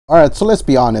All right, so let's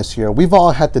be honest here. We've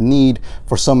all had the need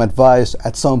for some advice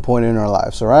at some point in our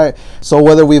lives, all right? So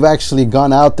whether we've actually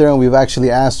gone out there and we've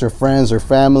actually asked our friends or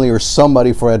family or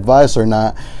somebody for advice or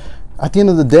not, at the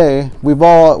end of the day, we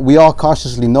all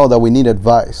consciously know that we need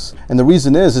advice. And the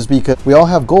reason is because we all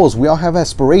have goals, we all have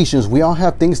aspirations, we all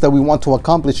have things that we want to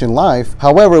accomplish in life.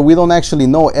 However, we don't actually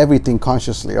know everything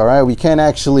consciously, all right? We can't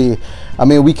actually,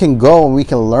 we can go and we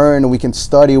can learn, and we can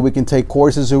study, we can take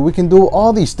courses, or we can do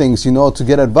all these things, to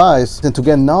get advice and to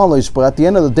get knowledge. But at the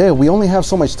end of the day, we only have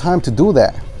so much time to do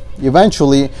that.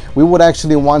 Eventually, we would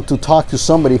actually want to talk to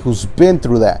somebody who's been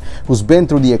through that, who's been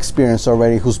through the experience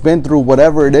already, who's been through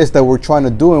whatever it is that we're trying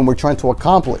to do and we're trying to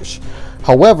accomplish.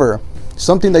 However,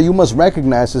 something that you must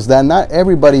recognize is that not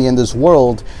everybody in this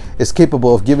world is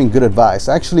capable of giving good advice.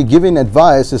 Actually, giving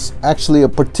advice is actually a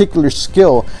particular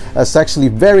skill that's actually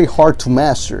very hard to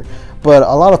master. But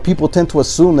a lot of people tend to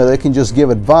assume that they can just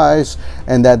give advice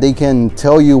and that they can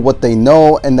tell you what they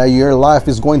know and that your life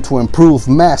is going to improve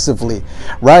massively,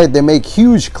 right? They make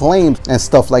huge claims and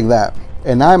stuff like that.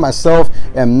 And I myself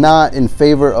am not in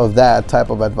favor of that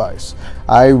type of advice.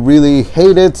 I really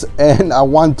hate it and I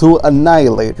want to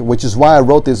annihilate it, which is why I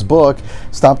wrote this book,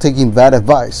 Stop Taking Bad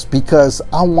Advice, because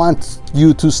I want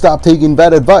you to stop taking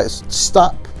bad advice.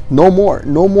 Stop. No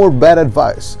more bad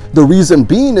advice. The reason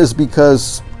being is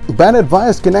because bad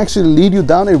advice can actually lead you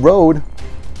down a road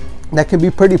that can be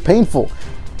pretty painful,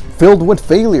 filled with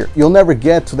failure. You'll never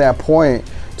get to that point,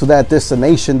 to that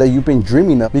destination that you've been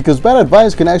dreaming of, because bad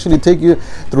advice can actually take you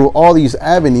through all these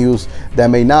avenues that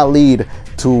may not lead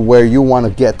to where you want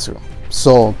to get to.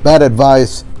 So bad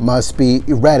advice must be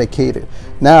eradicated.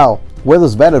 Now, where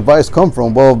does bad advice come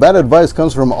from? Well, bad advice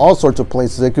comes from all sorts of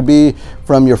places. It could be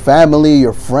from your family,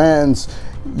 your friends,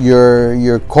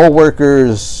 your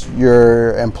co-workers,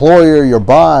 your employer, your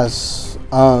boss,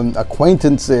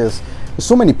 acquaintances. There's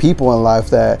so many people in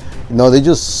life that they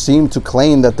just seem to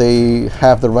claim that they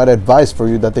have the right advice for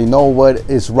you, that they know what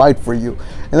is right for you.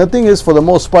 And the thing is, for the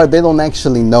most part, they don't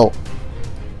actually know.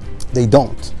 They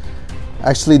don't.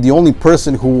 Actually, the only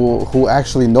person who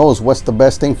actually knows what's the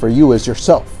best thing for you is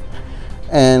yourself.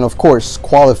 And of course,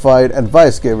 qualified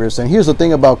advice givers. And here's the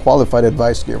thing about qualified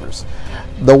advice givers.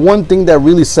 The one thing that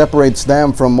really separates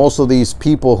them from most of these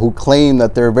people who claim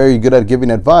that they're very good at giving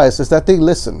advice is that they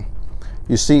listen.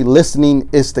 You see, listening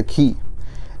is the key.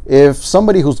 If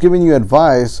somebody who's giving you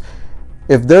advice,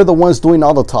 if they're the ones doing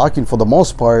all the talking for the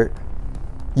most part,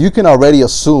 you can already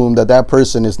assume that that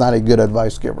person is not a good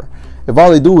advice giver. If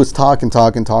all they do is talk and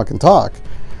talk and talk and talk,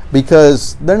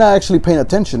 because they're not actually paying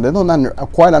attention. They don't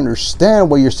quite understand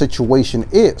what your situation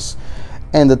is.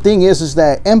 And the thing is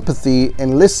that empathy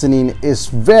and listening is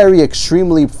very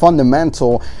extremely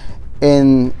fundamental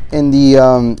in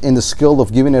the skill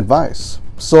of giving advice.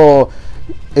 So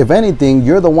if anything,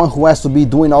 you're the one who has to be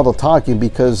doing all the talking,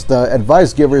 because the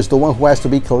advice giver is the one who has to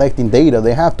be collecting data.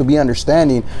 They have to be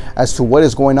understanding as to what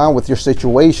is going on with your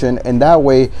situation, and that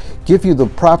way give you the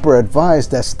proper advice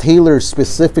that's tailored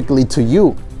specifically to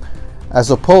you, as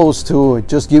opposed to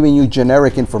just giving you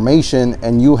generic information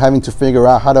and you having to figure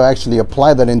out how to actually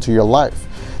apply that into your life.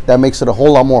 That makes it a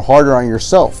whole lot more harder on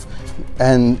yourself.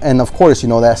 And of course,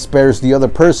 that spares the other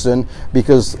person,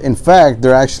 because in fact,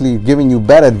 they're actually giving you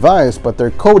bad advice, but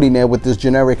they're coding it with this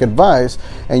generic advice.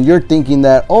 And you're thinking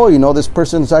that, oh, this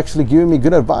person's actually giving me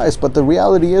good advice. But the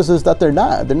reality is that they're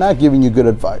not giving you good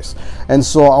advice. And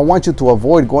so I want you to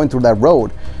avoid going through that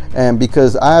road. And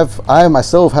because I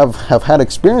myself have had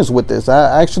experience with this.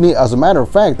 I actually, as a matter of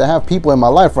fact, I have people in my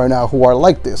life right now who are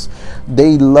like this.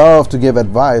 They love to give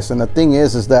advice, and the thing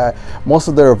is that most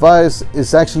of their advice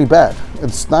is actually bad.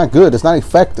 It's not good. It's not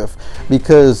effective,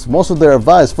 because most of their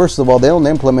advice, first of all, they don't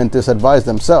implement this advice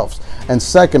themselves, and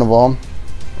second of all,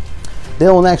 they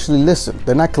don't actually listen.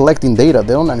 They're not collecting data.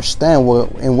 They don't understand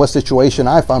in what situation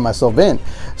I find myself in.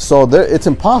 So it's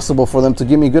impossible for them to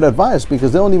give me good advice,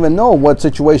 because they don't even know what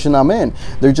situation I'm in.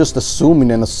 They're just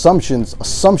assuming, and assumptions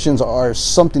are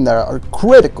something that are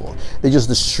critical. They just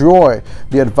destroy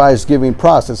the advice giving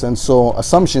process. And so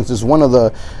assumptions is one of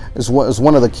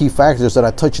the key factors that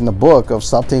I touch in the book of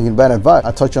Stop Taking Bad Advice.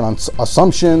 I touch on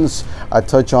assumptions. I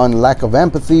touch on lack of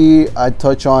empathy. I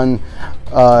touch on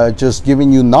just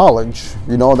giving you knowledge.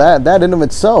 That in of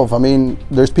itself,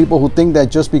 there's people who think that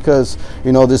just because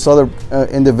this other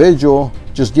individual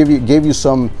just gave you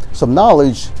some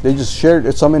knowledge, they just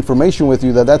shared some information with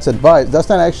you, that's advice. That's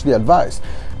not actually advice,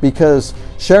 because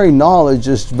sharing knowledge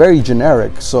is very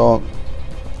generic. So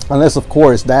unless of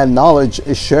course that knowledge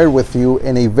is shared with you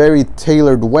in a very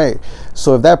tailored way.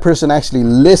 So if that person actually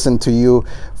listened to you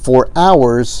for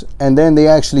hours and then they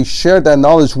actually shared that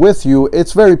knowledge with you,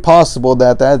 it's very possible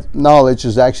that that knowledge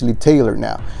is actually tailored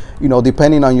now, you know,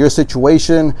 depending on your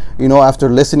situation, you know, after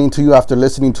listening to you, after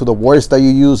listening to the words that you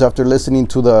use, after listening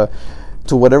to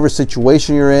whatever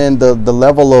situation you're in, the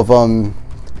level of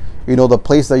you know, the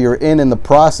place that you're in the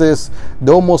process,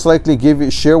 they'll most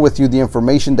likely share with you the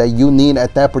information that you need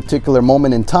at that particular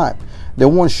moment in time. They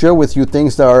won't share with you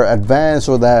things that are advanced,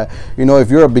 or that, you know, if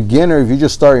you're a beginner, if you're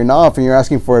just starting off and you're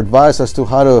asking for advice as to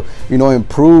how to, you know,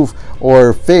 improve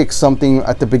or fix something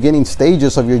at the beginning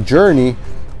stages of your journey,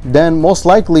 then most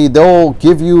likely they'll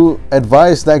give you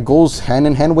advice that goes hand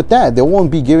in hand with that. They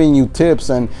won't be giving you tips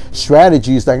and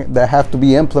strategies that have to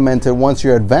be implemented once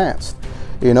you're advanced,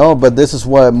 you know. But this is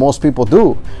what most people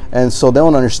do, and so they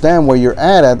don't understand where you're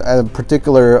at a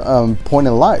particular point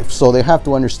in life. So they have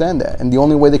to understand that, and the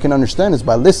only way they can understand is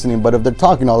by listening. But if they're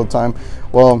talking all the time,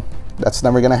 well, that's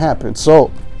never gonna happen.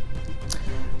 So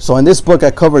in this book,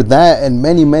 I covered that and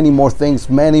many more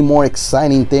things, many more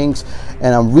exciting things.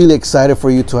 And I'm really excited for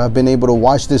you to have been able to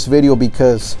watch this video,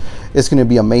 because it's going to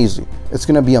be amazing. It's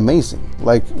going to be amazing.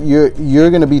 Like, you're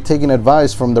going to be taking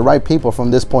advice from the right people from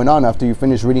this point on after you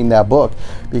finish reading that book,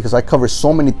 because I cover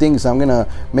so many things. I'm going to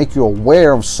make you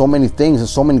aware of so many things and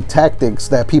so many tactics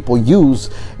that people use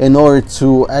in order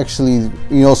to actually,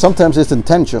 you know, sometimes it's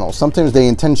intentional. Sometimes they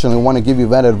intentionally want to give you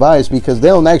bad advice because they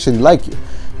don't actually like you.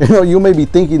 You know, you may be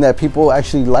thinking that people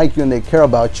actually like you and they care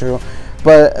about you,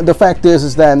 but the fact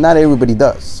is that not everybody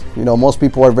does. You know, most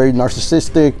people are very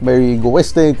narcissistic, very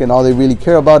egoistic, and all they really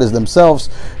care about is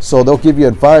themselves. So they'll give you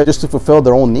advice just to fulfill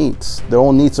their own needs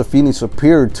of feeling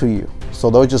superior to you. So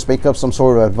they'll just make up some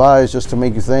sort of advice just to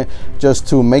make you think, just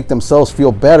to make themselves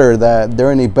feel better, that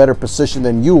they're in a better position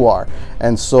than you are.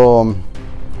 And so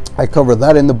I cover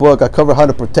that in the book. I cover how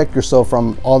to protect yourself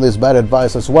from all this bad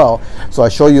advice as well. So I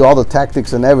show you all the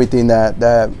tactics and everything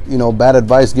that you know, bad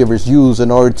advice givers use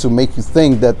in order to make you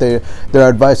think that their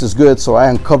advice is good. So I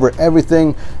uncover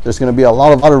everything. There's going to be a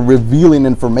lot of revealing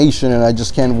information, and I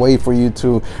just can't wait for you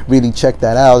to really check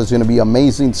that out. It's going to be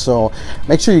amazing. So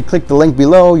make sure you click the link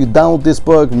below. You download this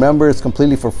book. Remember, it's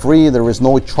completely for free. There is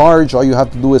no charge. All you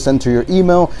have to do is enter your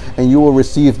email, and you will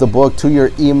receive the book to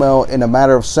your email in a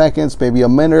matter of seconds, maybe a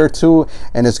minute or two,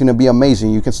 and it's going to be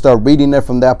amazing. You can start reading it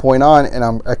from that point on,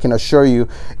 and I can assure you,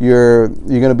 you're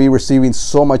going to be receiving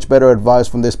so much better advice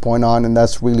from this point on, and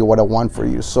that's really what I want for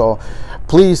you. So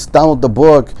please download the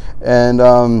book, and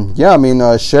yeah, I mean,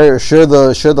 share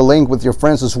the link with your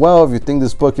friends as well if you think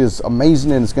this book is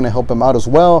amazing and it's going to help them out as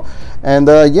well. And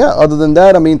yeah, other than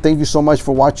that, I mean, thank you so much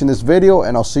for watching this video,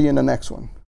 and I'll see you in the next one.